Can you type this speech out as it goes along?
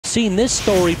seen this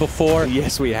story before.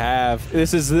 Yes, we have.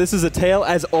 This is a tale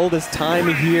as old as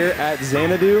time here at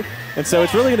Xanadu, and so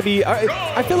it's really going to be.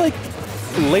 I feel like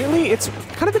lately it's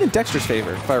kind of been in Dexter's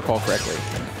favor, if I recall correctly.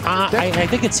 I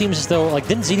think it seems as though, like,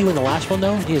 didn't ZD win the last one,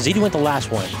 though? Yeah, ZD went the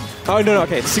last one. Oh, no,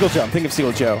 okay, Seagull Joe. I'm thinking of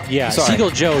Seagull Joe. Yeah, sorry. Seagull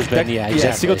Joe's been, yeah, exactly.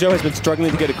 Yeah, Seagull Joe has been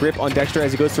struggling to get a grip on Dexter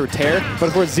as he goes through a tear. But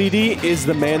of course, ZD is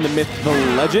the man, the myth, the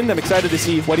legend. I'm excited to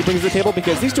see what he brings to the table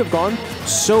because these two have gone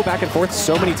so back and forth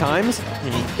so many times.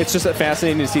 It's just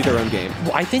fascinating to see their own game.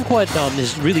 Well, I think what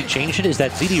has really changed it is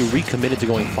that ZD recommitted to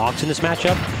going Fox in this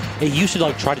matchup. It used to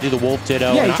like try to do the Wolf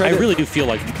Ditto. Yeah, I really do feel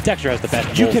like Dexter has the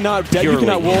best. You cannot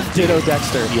Wolf Ditto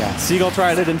Dexter. Yeah. Seagull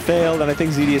tried it and failed, and I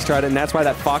think ZD has tried it, and that's why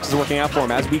that Fox is working out for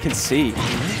him, as we can see.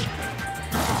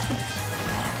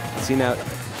 See now,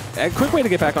 a quick way to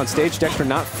get back on stage. Dexter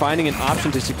not finding an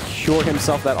option to secure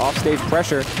himself that offstage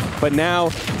pressure, but now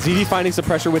ZD finding some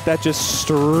pressure with that just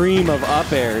stream of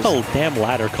up airs. Oh, damn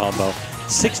ladder combo.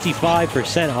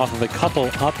 65% off of a couple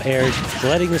up airs,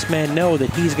 letting this man know that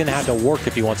he's going to have to work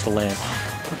if he wants to land.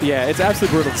 Yeah, it's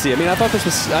absolutely brutal to see. I mean, I thought this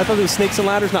was snakes and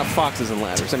ladders, not foxes and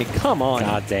ladders. I mean, come on.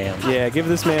 God damn. Yeah, give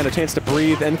this man a chance to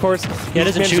breathe. And of course, yeah, it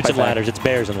isn't shoots and ladders, it's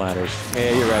bears and ladders.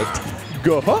 Yeah, you're right.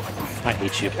 Go. I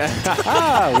hate you.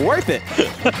 Worth it.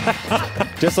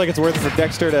 Just like it's worth it for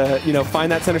Dexter to,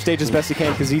 find that center stage as best he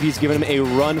can, because ZD's giving him a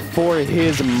run for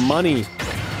his money.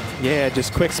 Yeah,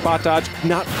 just quick spot dodge.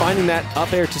 Not finding that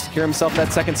up air to secure himself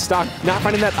that second stock. Not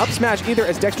finding that up smash either,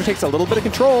 as Dexter takes a little bit of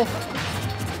control.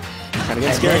 Kind of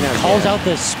getting scary now. Calls out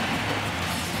this.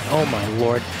 Oh my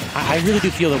lord. I really do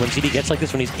feel that when ZD gets like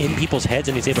this, when he's in people's heads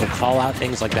and he's able to call out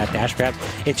things like that dash grab,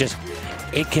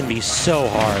 it can be so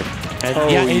hard. And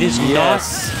yeah, it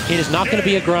is not going to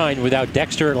be a grind without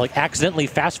Dexter like accidentally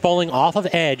fast falling off of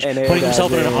edge, putting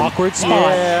himself in an awkward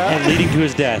spot and leading to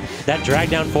his death. That drag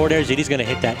down forward air, ZD's going to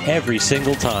hit that every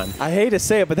single time. I hate to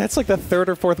say it, but that's like the third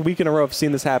or fourth week in a row I've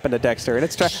seen this happen to Dexter, and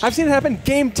I've seen it happen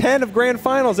Game 10 of Grand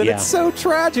Finals, and it's so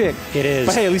tragic. It is.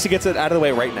 But hey, at least he gets it out of the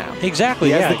way right now. Exactly.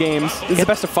 He has the games. This is the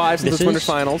best of 5 since this Winners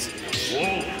Finals.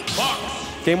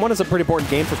 Game 1 is a pretty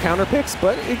important game for counter picks,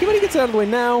 but when he gets it out of the way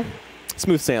now,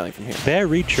 smooth sailing from here.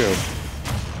 Very true.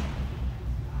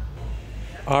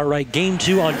 All right, Game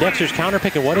 2 on Dexter's counter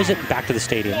pick, and what is it? Back to the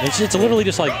stadium. It's literally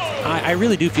just like, I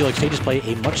really do feel like stages play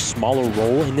a much smaller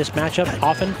role in this matchup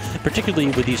often, particularly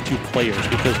with these two players,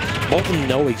 because both of them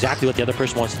know exactly what the other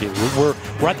person wants to do.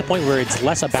 We're at the point where it's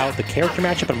less about the character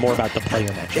matchup and more about the player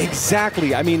matchup.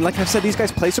 Exactly. I mean, like I've said, these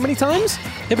guys play so many times.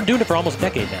 They've been doing it for almost a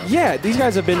decade now. Yeah, these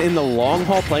guys have been in the long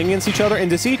haul playing against each other, and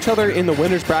to see each other in the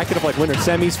winner's bracket of like winner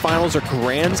semis, finals, or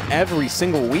grands every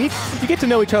single week, you get to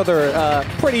know each other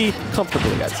pretty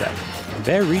comfortably, I'd say.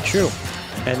 Very true.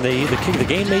 And the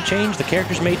game may change, the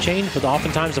characters may change, but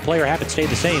oftentimes the player habits stay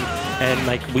the same. And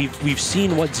like we've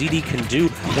seen what ZD can do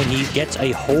when he gets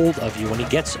a hold of you, when he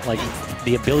gets like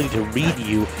the ability to read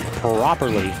you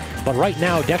properly. But right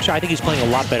now, Dexter, I think he's playing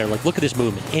a lot better. Like, look at this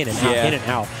movement, in and out, in and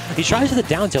out. He tries to the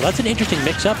down tilt. That's an interesting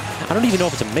mix-up. I don't even know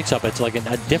if it's a mix-up. It's like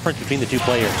a difference between the two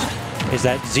players. Is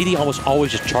that ZD almost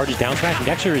always just charges down smash, and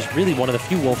Dexter is really one of the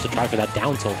few wolves to try for that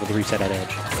down tilt with the reset at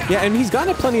edge. Yeah, and he's gotten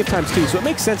it plenty of times too, so it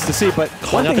makes sense to see. But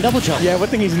one thing, double jump. Yeah, one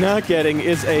thing he's not getting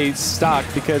is a stock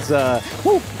because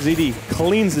ZD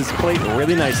cleans his plate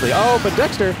really nicely. Oh, but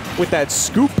Dexter with that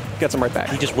scoop gets him right back.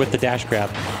 He just whipped the dash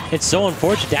grab. It's so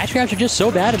unfortunate. Dash grabs are just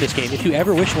so bad in this game. If you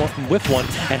ever whiff one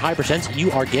at high percents,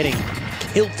 you are getting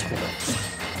killed for it.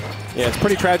 Yeah, it's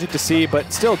pretty tragic to see,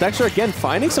 but still, Dexter again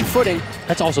finding some footing.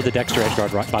 That's also the Dexter edge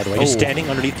guard, by the way. He's standing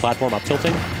underneath platform up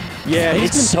tilting. Yeah,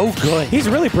 it's so good. He's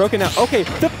really broken out. Okay,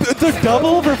 the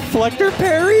double reflector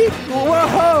parry?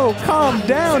 Whoa, calm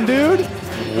down, dude.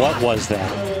 What was that?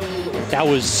 That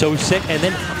was so sick. And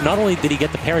then not only did he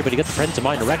get the parry, but he got the presence of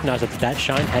mind to recognize that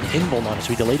Shine had invuln on it, so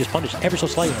he delayed his punish ever so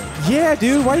slightly. Yeah,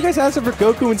 dude, why are you guys asking for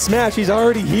Goku and Smash? He's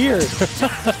already here.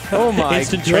 Oh my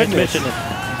Instant transmission.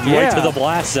 Right to the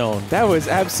blast zone. That was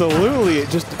absolutely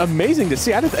just amazing to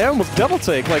see. I almost double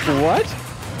take. Like, what?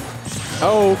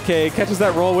 Okay, catches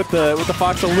that roll with the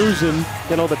Fox illusion.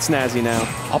 Getting a little bit snazzy now.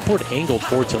 Upward angled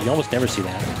forward tilt. You almost never see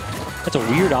that. That's a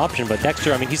weird option, but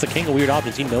Dexter, I mean, he's the king of weird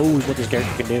options. He knows what this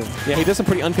character can do. Yeah, he does some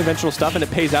pretty unconventional stuff, and it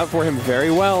pays out for him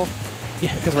very well.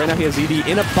 Yeah, because right now he has ZD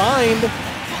in a bind.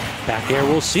 Back air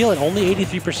will seal it. Only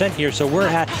 83% here, so we're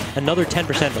at another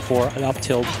 10% before an up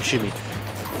tilt,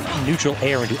 neutral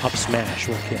air into up smash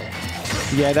will kill.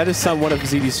 Yeah, that is one of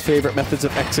ZD's favorite methods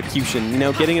of execution. You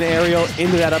know, getting an aerial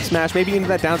into that up smash, maybe into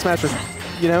that down smash, or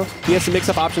you know, he has some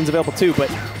mix-up options available too.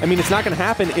 But, I mean, it's not going to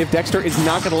happen if Dexter is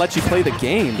not going to let you play the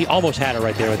game. He almost had it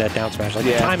right there with that down smash. Like,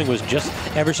 the timing was just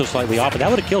ever so slightly off, but that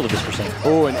would have killed at this percent.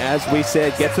 Oh, and as we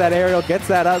said, gets that aerial, gets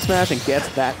that up smash, and gets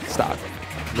that stock.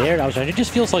 There, it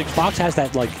just feels like Fox has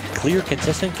that like clear,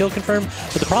 consistent kill confirm.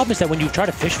 But the problem is that when you try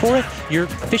to fish for it, you're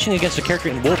fishing against a character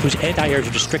in Wolf whose anti-airs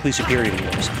are just strictly superior to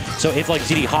yours. So if like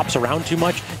ZD hops around too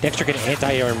much, Dexter can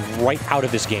anti-air him right out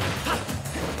of this game.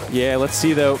 Yeah, let's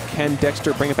see though. Can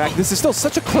Dexter bring it back? This is still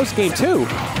such a close game too.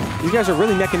 These guys are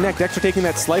really neck and neck. Dexter taking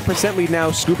that slight percent lead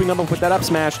now, scooping up and put that up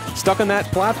smash. Stuck on that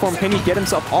platform. Can he get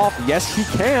himself off? Yes, he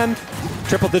can.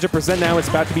 Triple-digit percent now. It's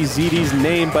about to be ZD's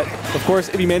name, but of course,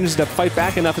 if he manages to fight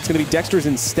back enough, it's going to be Dexter's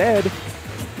instead.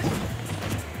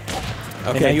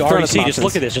 Okay, and now you already see, just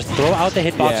look at this. Just throw out the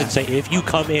hitbox and say, if you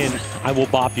come in, I will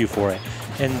bop you for it.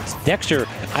 And Dexter,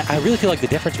 I really feel like the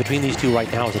difference between these two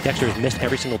right now is that Dexter has missed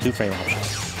every single two-frame option.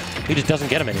 He just doesn't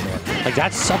get him anymore. Like,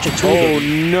 that's such a tool. Oh,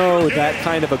 no. That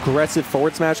kind of aggressive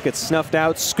forward smash gets snuffed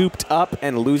out, scooped up,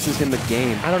 and loses him the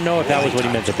game. I don't know if that was what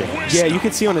he meant to do. Yeah, you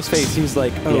can see on his face. He was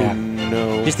like, oh,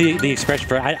 no. Just the expression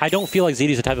for it. I don't feel like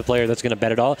ZD's the type of player that's going to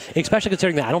bet it all, especially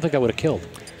considering that I don't think that would have killed.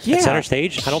 Yeah. At center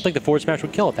stage, I don't think the forward smash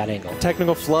would kill at that angle.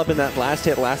 Technical flub in that last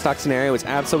hit, last stock scenario was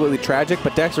absolutely tragic,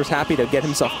 but Dexter's happy to get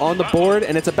himself on the board,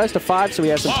 and it's a best of 5, so he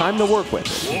has some time to work with.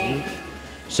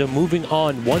 So moving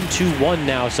on, 1-2-1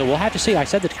 now. So we'll have to see. I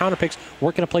said the counter picks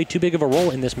weren't going to play too big of a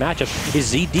role in this matchup.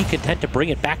 Is ZD content to bring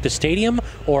it back to Stadium,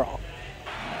 or...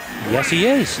 Yes, he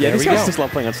is. Yeah, these guys just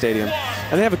love playing on Stadium.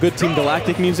 And they have a good Team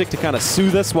Galactic music to kind of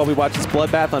soothe us while we watch this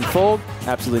bloodbath unfold.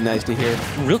 Absolutely nice to hear.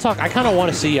 Real talk, I kind of want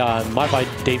to see Modified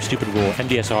Dave's Stupid Rule,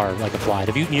 MDSR, like applied.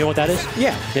 Have you know what that is?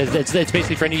 Yeah. It's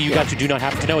basically, for any of you guys who do not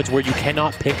happen to know, it's where you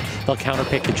cannot pick the counter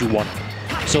pick that you want.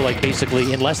 So, like,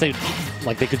 basically, unless they,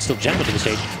 like, they could still jam it to the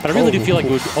stage. But I really do feel like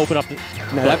it would open up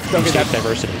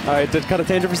diversity. All right, to cut a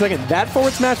tangent for a second. That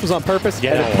forward smash was on purpose,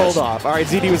 and it pulled off. All right,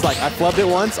 ZD was like, I flubbed it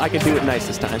once, I can do it nice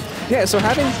this time. Yeah, so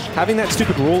having that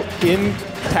stupid rule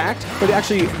intact would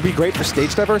actually be great for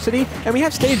stage diversity. And we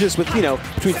have stages with, you know,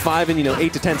 between 5 and,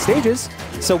 8 to 10 stages,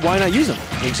 so why not use them?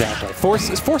 Exactly.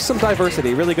 Force some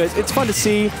diversity, really good. It's fun to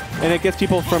see, and it gets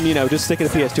people from, just sticking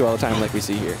to PS2 all the time like we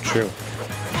see here. True.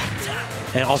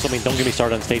 And also, I mean, don't get me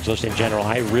started on stage list in general.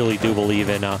 I really do believe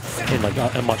in like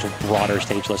a much broader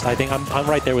stage list. I think I'm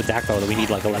right there with Zach, though, that we need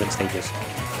like 11 stages.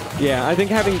 Yeah, I think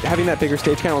having that bigger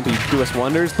stage count will do us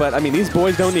wonders, but I mean, these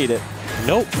boys don't need it.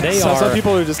 Nope, they are. Some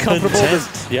people are just comfortable.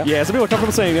 Yeah, some people are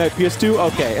comfortable saying,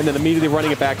 PS2, okay, and then immediately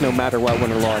running it back no matter what,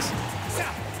 win or loss.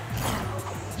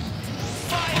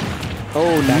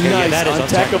 Oh, nice, yeah, that is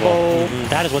untechable.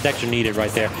 That is what Dexter needed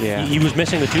right there. Yeah. He was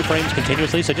missing the 2 frames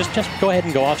continuously, so just go ahead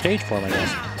and go off stage for him, I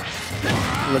guess.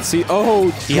 Let's see. Oh,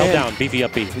 he held down. Beefy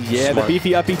up B. Yeah, Smart. The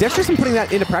beefy up B. Dexter's been putting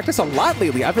that into practice a lot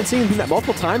lately. I've been seeing that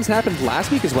multiple times. It happened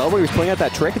last week as well, where he was pulling out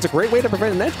that trick. It's a great way to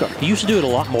prevent an edge guard. He used to do it a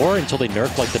lot more until they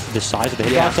nerfed like the size of the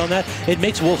hitbox on that. It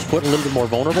makes Wolf's foot a little bit more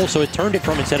vulnerable, so it turned it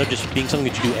from, instead of just being something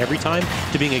that you do every time,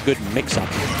 to being a good mix-up.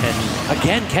 And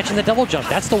again, catching the double jump.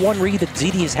 That's the one read that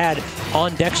ZD has had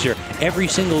on Dexter every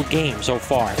single game so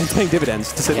far. And he's paying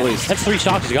dividends, to say the least. That's 3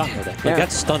 stocks he's gotten with it. Like,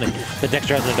 that's stunning that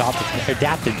Dexter hasn't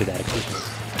adapted to that. Excuse me.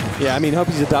 Yeah, I mean, hope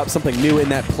he's adopts something new in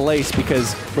that place,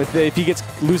 because if he gets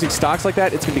losing stocks like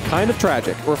that, it's going to be kind of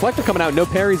tragic. Reflector coming out, no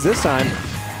parries this time.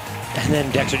 And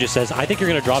then Dexter just says, I think you're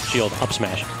going to drop shield, up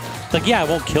smash. It's like, yeah, it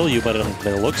won't kill you, but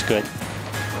it looks good.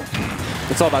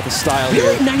 It's all about the style here.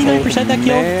 Really? 99% that kill?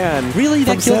 Man. Really?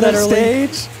 That killed that early?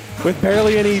 Stage? With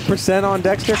barely any percent on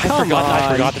Dexter? I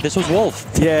forgot that this was Wolf.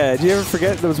 Yeah, did you ever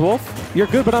forget that was Wolf? You're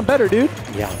good, but I'm better, dude.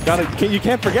 Yeah. You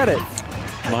can't forget it.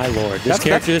 My lord, this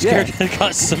character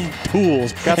got some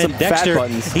tools. Got some Dexter, fat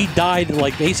buttons. He died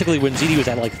like basically when ZD was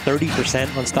at like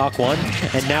 30% on stock 1,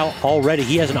 and now already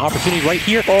he has an opportunity right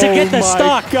here to get the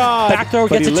stock. God. Back throw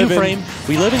gets a 2 frame.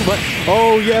 We living, but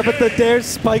but the dare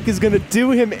spike is gonna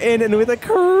do him in, and with a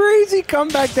crazy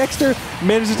comeback, Dexter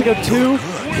manages to go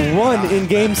 2-1 in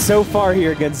games so far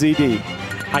here against ZD.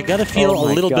 I gotta feel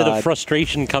a little bit of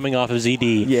frustration coming off of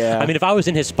ZD. Yeah. I mean, if I was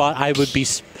in his spot, I would be.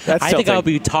 I think I would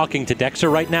be talking to Dexter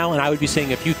right now, and I would be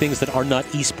saying a few things that are not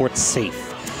esports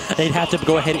safe. They'd have to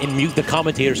go ahead and mute the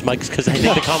commentators' mics, because I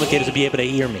think the commentators would be able to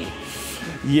hear me.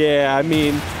 Yeah, I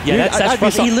mean... Yeah, that's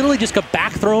frustrating. He literally just got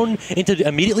back thrown into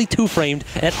immediately 2-framed,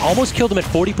 and it almost killed him at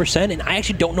 40%, and I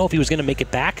actually don't know if he was going to make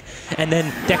it back. And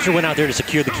then Dexter went out there to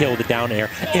secure the kill with the down air.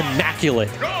 Immaculate.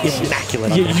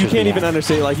 Immaculate. Yeah, you can't even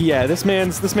understand. Like, yeah, this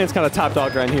man's kind of top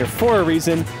dog right here for a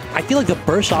reason. I feel like the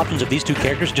burst options of these two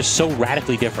characters are just so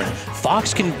radically different.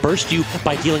 Fox can burst you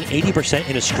by dealing 80%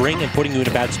 in a string and putting you in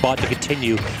a bad spot to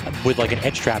continue with like an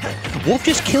edge trapper. Wolf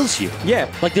just kills you. Yeah.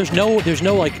 Like there's no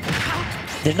like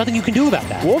There's nothing you can do about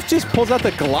that. Wolf just pulls out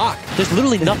the Glock. There's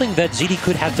literally nothing that ZD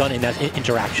could have done in that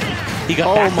interaction. He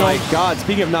got Oh my God,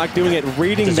 speaking of not doing it,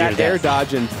 reading that air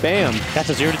dodge and bam. That's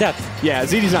a 0 to death. Yeah,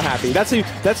 ZD's not happy. That's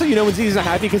how you know when ZD's not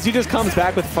happy, because he just comes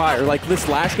back with fire. Like this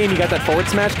last game, he got that forward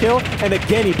smash kill, and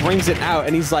again, he brings it out,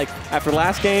 and he's like, after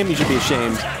last game, you should be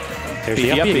ashamed. There's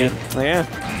the uppy again.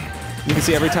 Yeah. You can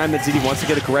see every time that ZD wants to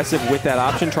get aggressive with that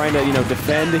option, trying to,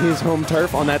 defend his home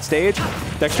turf on that stage,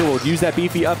 Dexter will use that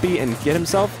beefy uppy and get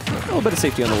himself a little bit of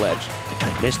safety on the ledge.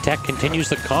 This tech continues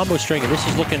the combo string, and this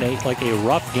is looking like a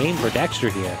rough game for Dexter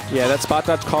here. Yeah, that spot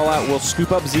dodge call out will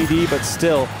scoop up ZD, but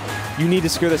still, you need to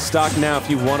secure the stock now if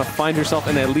you want to find yourself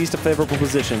in at least a favorable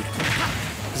position.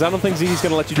 Because I don't think ZD's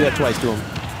going to let you do that twice to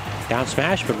him. Down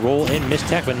smash, but roll in, miss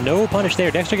tech, but no punish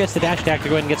there. Dexter gets the dash attack to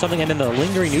go ahead and get something, and then the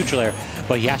lingering neutral air,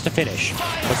 but he has to finish.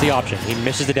 What's the option? He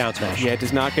misses the down smash. Yeah,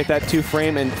 does not get that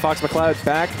 2-frame, and Fox McCloud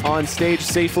back on stage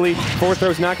safely. Forward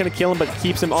throw's not going to kill him, but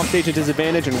keeps him off stage at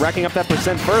disadvantage and racking up that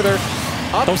percent further.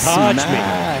 Up Don't touch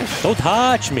smash. me. Don't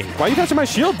touch me. Why are you touching my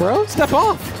shield, bro? Step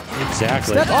off.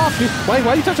 Exactly. Step off, dude. Why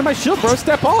are you touching my shield, bro?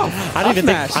 Step off. I don't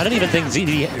even think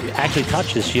ZD actually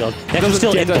touched his shield. Dex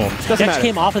still in boom. Dex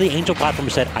came off of the Angel platform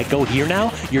and said, I go here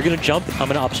now, you're going to jump, I'm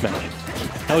going to up smash.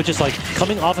 That was just like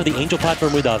coming off of the Angel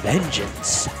platform with a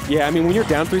vengeance. Yeah, I mean, when you're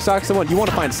down 3 stocks, you want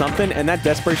to find something, and that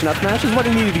desperation up smash is what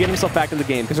he needed to get himself back in the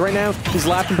game. Because right now, he's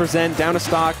lapped and present, down a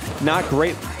stock, not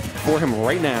great for him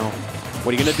right now.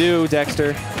 What are you going to do,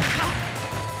 Dexter?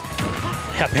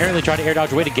 Apparently trying to air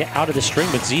dodge away to get out of the string,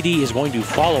 but ZD is going to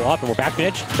follow up, and we're back to an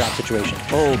edge trap situation.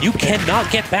 Oh, you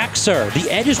cannot get back, sir. The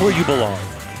edge is where you belong.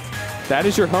 That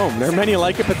is your home. There are many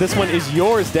like it, but this one is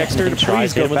yours, Dexter.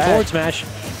 Please go back. Forward smash.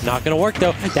 Not going to work,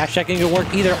 though. Dash check ain't going to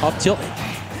work either. Up tilt,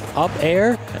 up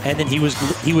air, and then he was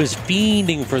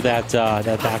fiending for that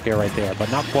back air right there, but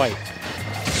not quite.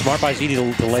 Smart by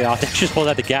ZD to lay off. They just pulled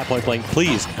out the gap point playing,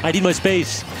 please, I need my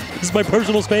space. This is my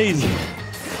personal space.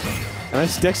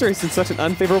 And Dexter is in such an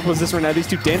unfavorable position right now. These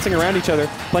two dancing around each other,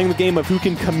 playing the game of who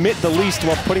can commit the least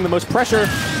while putting the most pressure.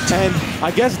 And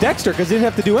I guess Dexter, because he didn't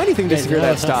have to do anything to secure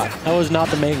that stop. That was not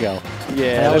the mango.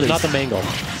 Yeah, that was not the mangle.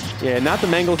 Yeah, not the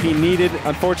mangle he needed.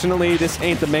 Unfortunately, this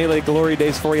ain't the Melee glory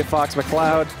days for you, Fox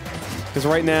McCloud. Because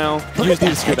right now, you just need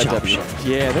to secure that W.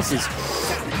 Yeah, this is...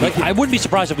 Like, I wouldn't be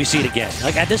surprised if we see it again.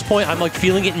 Like, at this point, I'm like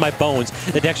feeling it in my bones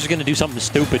that Dexter's going to do something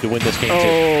stupid to win this game,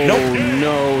 too. Nope.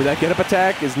 No, that get-up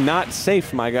attack is not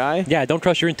safe, my guy. Yeah, don't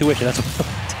trust your intuition. That's what...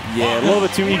 Yeah, a little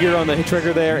bit too eager on the hit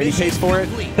trigger there, and he pays for it.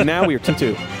 And now we are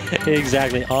 2-2.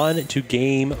 Exactly. On to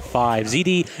Game 5.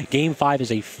 ZD, Game 5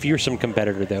 is a fearsome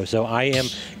competitor, though, so I am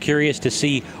curious to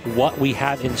see what we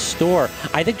have in store.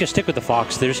 I think just stick with the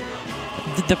Fox.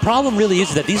 The problem really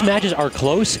is that these matches are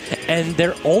close, and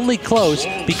they're only close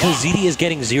because ZD is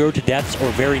getting 0 to deaths or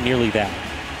very nearly that.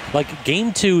 Like,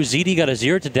 Game 2, ZD got a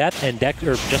 0 to death, and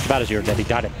Dexter, or just about a 0 to death, he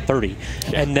died at 30.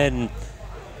 And then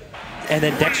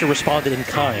Dexter responded in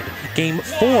kind. Game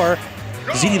 4,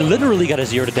 ZD literally got a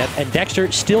 0 to death, and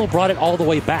Dexter still brought it all the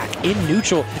way back. In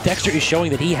neutral, Dexter is showing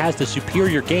that he has the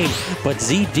superior game, but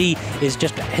ZD is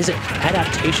just, his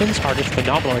adaptations are just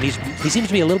phenomenal, and he seems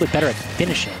to be a little bit better at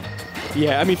finishing.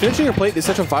 Yeah, I mean, finishing your plate is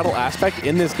such a vital aspect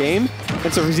in this game,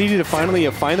 and so for ZD to finally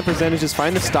find the percentages,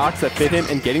 find the stocks that fit him,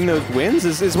 and getting those wins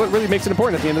is what really makes it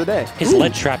important at the end of the day. His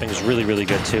ledge trapping is really, really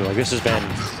good, too. Like, this has been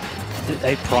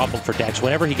a problem for Dex.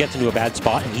 Whenever he gets into a bad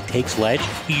spot and he takes ledge,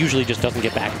 he usually just doesn't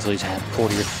get back until he's had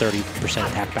 40 or 30%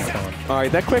 attack back on. All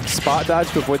right, that quick spot dodge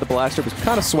to avoid the blaster was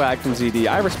kind of swag from ZD.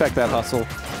 I respect that hustle.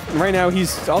 And right now,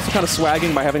 he's also kind of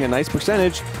swagging by having a nice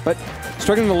percentage, but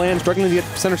struggling to land, struggling to get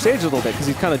center stage a little bit because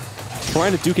he's kind of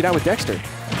trying to duke it out with Dexter.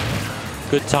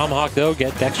 Good tomahawk, though,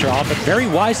 get Dexter off. But very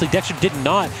wisely, Dexter did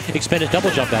not expend his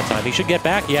double jump that time. He should get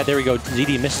back. Yeah, there we go.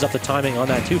 ZD misses up the timing on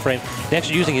that 2-frame.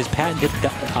 Dexter using his patented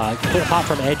full hop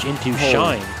from edge into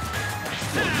shine.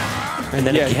 And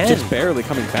then again, just barely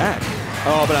coming back.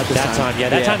 Oh, but not this time. Yeah,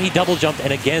 that time he double jumped,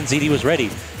 and again, ZD was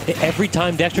ready. Every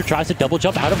time Dexter tries to double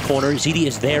jump out of corner, ZD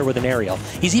is there with an aerial.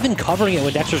 He's even covering it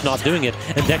when Dexter's not doing it,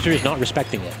 and Dexter is not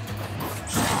respecting it.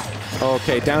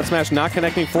 Okay, down smash not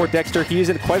connecting for Dexter. He is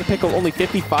in quite a pickle, only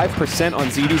 55% on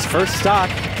ZD's first stock.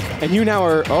 And you now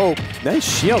are, nice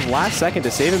shield last second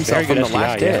to save himself from the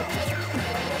last hit.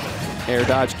 Air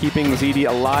dodge keeping ZD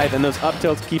alive, and those up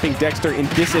tilts keeping Dexter in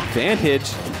disadvantage.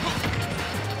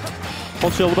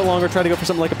 Hold shield a little bit longer, try to go for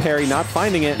something like a parry, not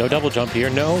finding it. No double jump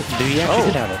here, no. He actually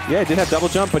did have it. Yeah, did have double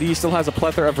jump, but he still has a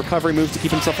plethora of recovery moves to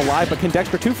keep himself alive. But can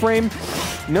Dexter 2-frame?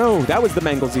 No, that was the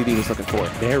mangle ZD was looking for.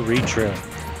 Very true.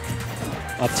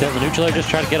 Up tilt, the neutral air just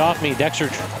trying to get off me. Dexter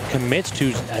commits to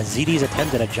ZD's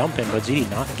attempt at a jump in, but ZD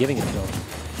not giving it to him.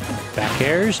 Back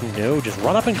airs, no, just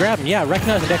run up and grab him. Yeah,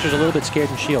 recognize that Dexter's a little bit scared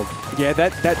in shield. Yeah,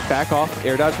 that back off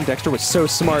air dodge from Dexter was so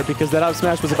smart because that up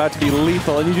smash was about to be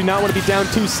lethal, and you do not want to be down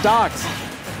 2 stocks.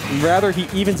 Rather, he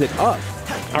evens it up.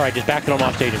 All right, just back him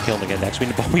off stage and kill him again next.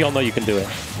 We all know you can do it.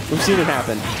 We've seen it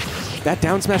happen. That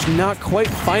down smash not quite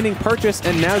finding purchase,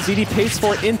 and now ZD pays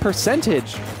for it in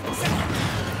percentage.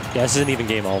 Yeah, this is an even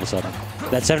game all of a sudden.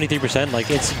 That 73%, like,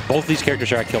 it's both these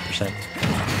characters are at kill percent.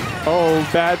 Oh,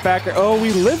 bad backer. Oh,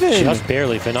 we live in. Just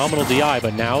barely. Phenomenal DI,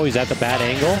 but now he's at the bad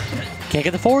angle. Can't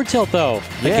get the forward tilt, though.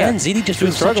 Yeah. Again, ZD just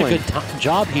doing such a good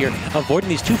job here, avoiding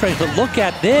these 2 frames. But look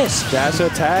at this. Dash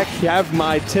attack. Have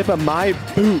my tip of my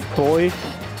boot, boy.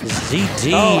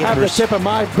 ZD. Oh, have the tip of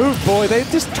my boot, boy. They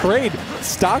just trade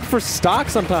stock for stock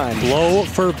sometimes. Blow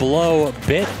for blow,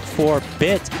 bit for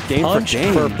bit, punch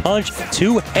for punch.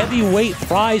 2 heavyweight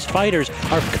prized fighters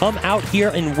have come out here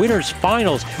in winners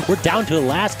finals. We're down to the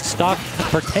last stock,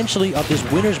 potentially, of this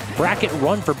winners bracket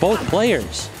run for both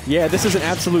players. Yeah, this is an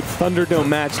absolute Thunderdome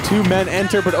match. 2 men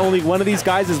enter, but only one of these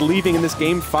guys is leaving in this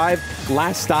Game 5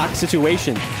 last stock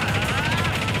situation.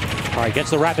 All right, gets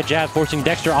the rapid jab, forcing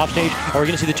Dexter off stage. Are we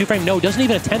going to see the 2 frame? No, doesn't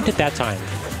even attempt it that time.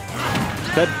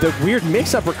 The weird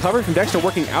mix-up recovery from Dexter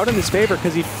working out in his favor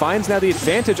because he finds now the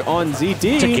advantage on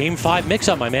ZD. It's a Game 5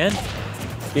 mix-up, my man.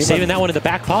 Saving that one in the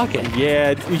back pocket.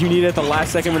 Yeah, you need it at the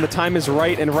last second when the time is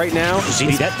right, and right now...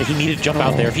 ZD, he needed to jump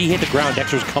out there. If he hit the ground,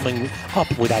 Dexter was coming up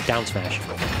with that down smash.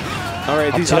 All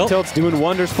right, these up tilts doing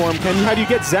wonders for him. How do you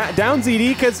get down,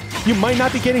 ZD? Because you might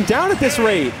not be getting down at this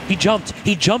rate. He jumped.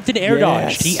 He jumped and air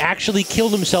dodged. He actually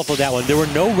killed himself with that one. There were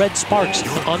no red sparks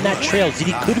on that trail.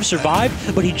 ZD could have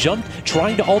survived, but he jumped,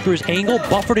 trying to alter his angle,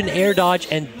 buffered an air dodge,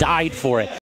 and died for it.